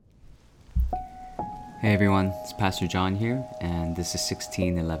Hey everyone, it's Pastor John here, and this is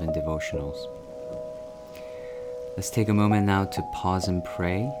 1611 Devotionals. Let's take a moment now to pause and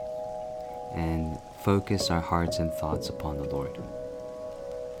pray and focus our hearts and thoughts upon the Lord.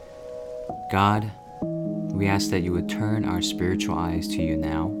 God, we ask that you would turn our spiritual eyes to you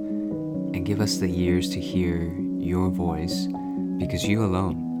now and give us the ears to hear your voice, because you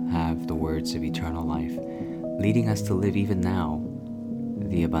alone have the words of eternal life, leading us to live even now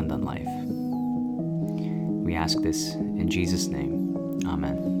the abundant life. We ask this in Jesus' name.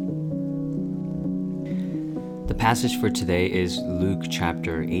 Amen. The passage for today is Luke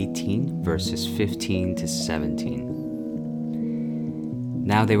chapter 18, verses 15 to 17.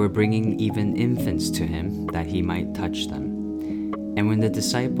 Now they were bringing even infants to him, that he might touch them. And when the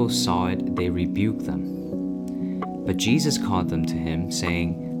disciples saw it, they rebuked them. But Jesus called them to him,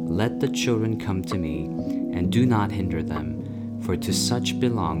 saying, Let the children come to me, and do not hinder them, for to such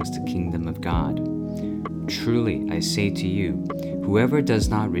belongs the kingdom of God. Truly, I say to you, whoever does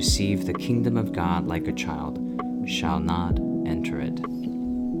not receive the kingdom of God like a child shall not enter it.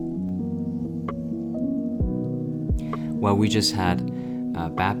 Well, we just had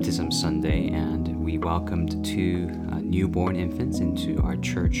Baptism Sunday, and we welcomed two newborn infants into our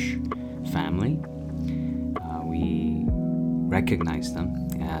church family. We recognize them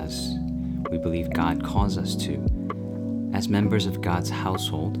as we believe God calls us to, as members of God's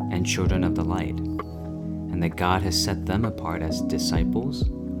household and children of the light, and that God has set them apart as disciples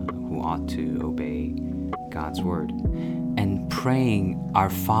who ought to obey God's word. And praying our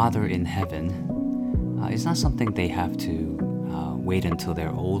Father in heaven is not something they have to wait until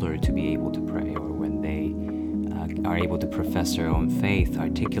they're older to be able to pray, or when they are able to profess their own faith,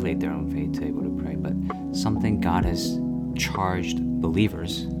 articulate their own faith to be able to pray, but something God has charged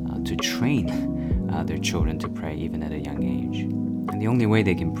believers to train their children to pray even at a young age. And the only way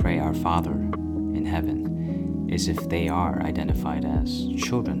they can pray our Father in heaven is if they are identified as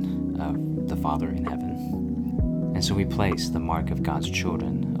children of the Father in heaven. And so we place the mark of God's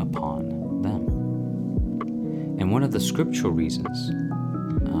children upon them. And one of the scriptural reasons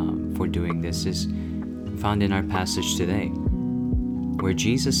for doing this is found in our passage today, where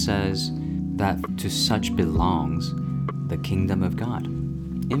Jesus says that to such belongs the kingdom of God.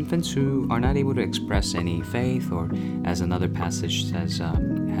 Infants who are not able to express any faith, or as another passage says,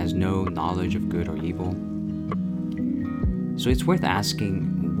 has no knowledge of good or evil. So it's worth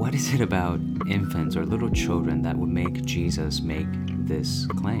asking, what is it about infants or little children that would make Jesus make this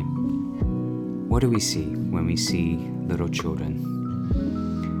claim? What do we see when we see little children?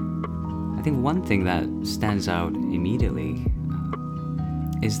 I think one thing that stands out immediately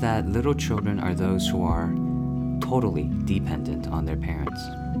is that little children are those who are totally dependent on their parents.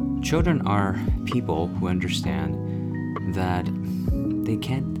 Children are people who understand that they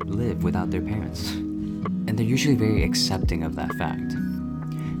can't live without their parents. And they're usually very accepting of that fact.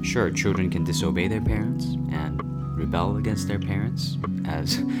 Sure, children can disobey their parents and rebel against their parents,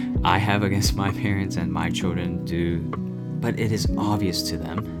 as I have against my parents and my children do, but it is obvious to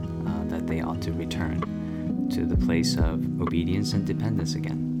them that they ought to return to the place of obedience and dependence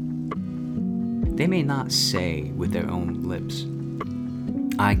again. They may not say with their own lips,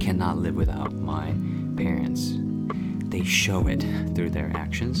 I cannot live without my parents. They show it through their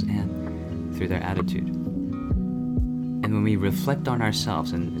actions and through their attitude. And when we reflect on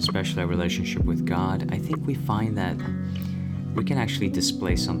ourselves, and especially our relationship with God, I think we find that we can actually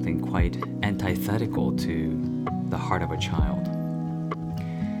display something quite antithetical to the heart of a child.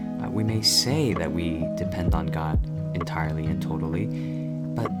 We may say that we depend on God entirely and totally,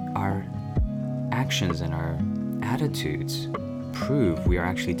 but our actions and our attitudes prove we are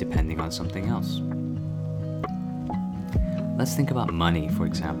actually depending on something else. Let's think about money, for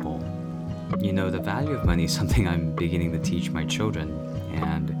example. You know, the value of money is something I'm beginning to teach my children,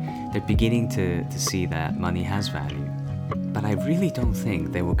 and they're beginning to see that money has value. But I really don't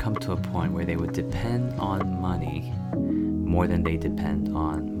think they will come to a point where they would depend on money more than they depend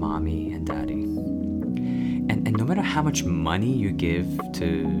on mommy and daddy. And no matter how much money you give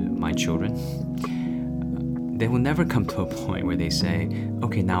to my children, they will never come to a point where they say,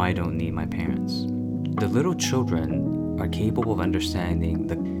 okay, now I don't need my parents. The little children are capable of understanding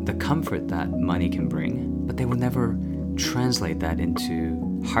the comfort that money can bring, but they will never translate that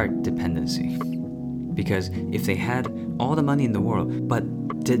into heart dependency. Because if they had all the money in the world, but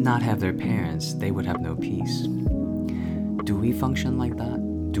did not have their parents, they would have no peace. Do we function like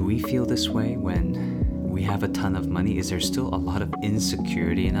that? Do we feel this way when we have a ton of money? Is there still a lot of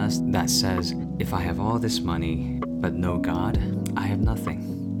insecurity in us that says, if I have all this money, but no God, I have nothing?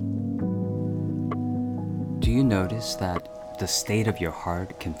 Do you notice that the state of your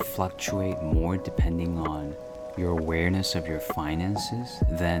heart can fluctuate more depending on your awareness of your finances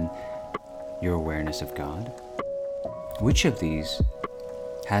than your awareness of God? Which of these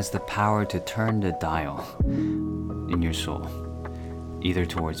has the power to turn the dial in your soul, either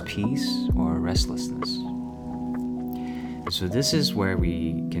towards peace or restlessness? So this is where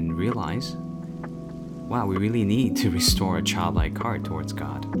we can realize, wow, we really need to restore a childlike heart towards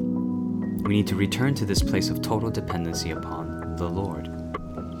God. We need to return to this place of total dependency upon the Lord.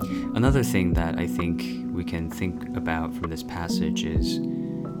 Another thing that I think we can think about from this passage is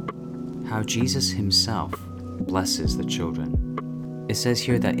how Jesus himself blesses the children. It says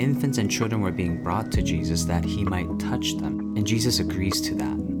here that infants and children were being brought to Jesus that he might touch them, and Jesus agrees to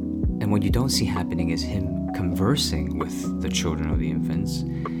that. And what you don't see happening is him conversing with the children or the infants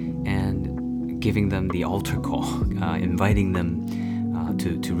and giving them the altar call, inviting them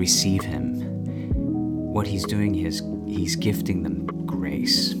to receive him. What he's doing is he's gifting them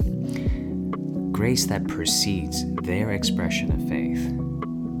grace. Grace that precedes their expression of faith.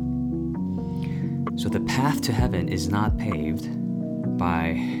 So the path to heaven is not paved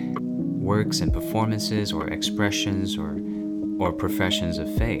by works and performances or expressions or professions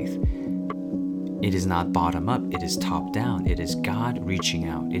of faith. It is not bottom up, it is top down. It is God reaching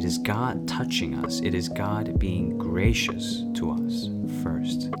out. It is God touching us. It is God being gracious to us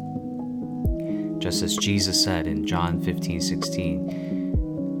first. Just as Jesus said in John 15:16,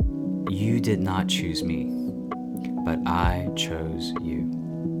 "You did not choose me, but I chose you."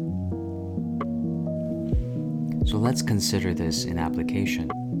 So let's consider this in application.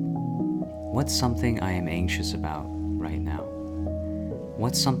 What's something I am anxious about right now?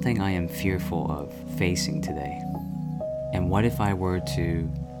 What's something I am fearful of facing today? And what if I were to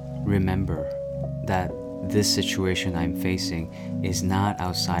remember that this situation I'm facing is not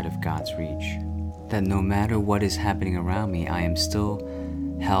outside of God's reach? That no matter what is happening around me, I am still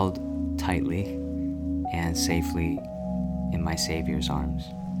held tightly and safely in my Savior's arms,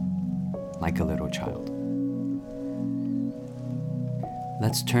 like a little child.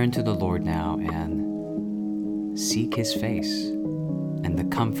 Let's turn to the Lord now and seek his face and the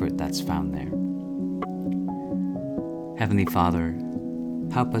comfort that's found there. Heavenly Father,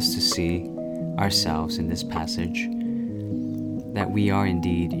 help us to see ourselves in this passage, that we are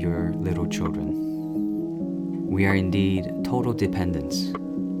indeed your little children. We are indeed total dependents,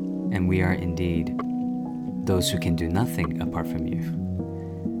 and we are indeed those who can do nothing apart from you.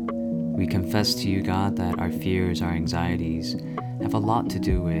 We confess to you, God, that our fears, our anxieties have a lot to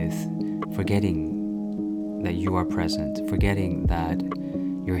do with forgetting that you are present, forgetting that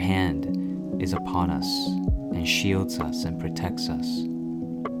your hand is upon us and shields us and protects us.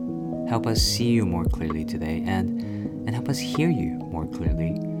 Help us see you more clearly today and help us hear you more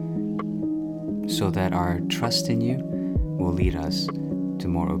clearly, so that our trust in you will lead us to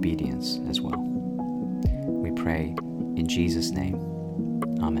more obedience as well. We pray in Jesus' name.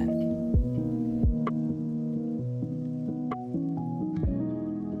 Amen.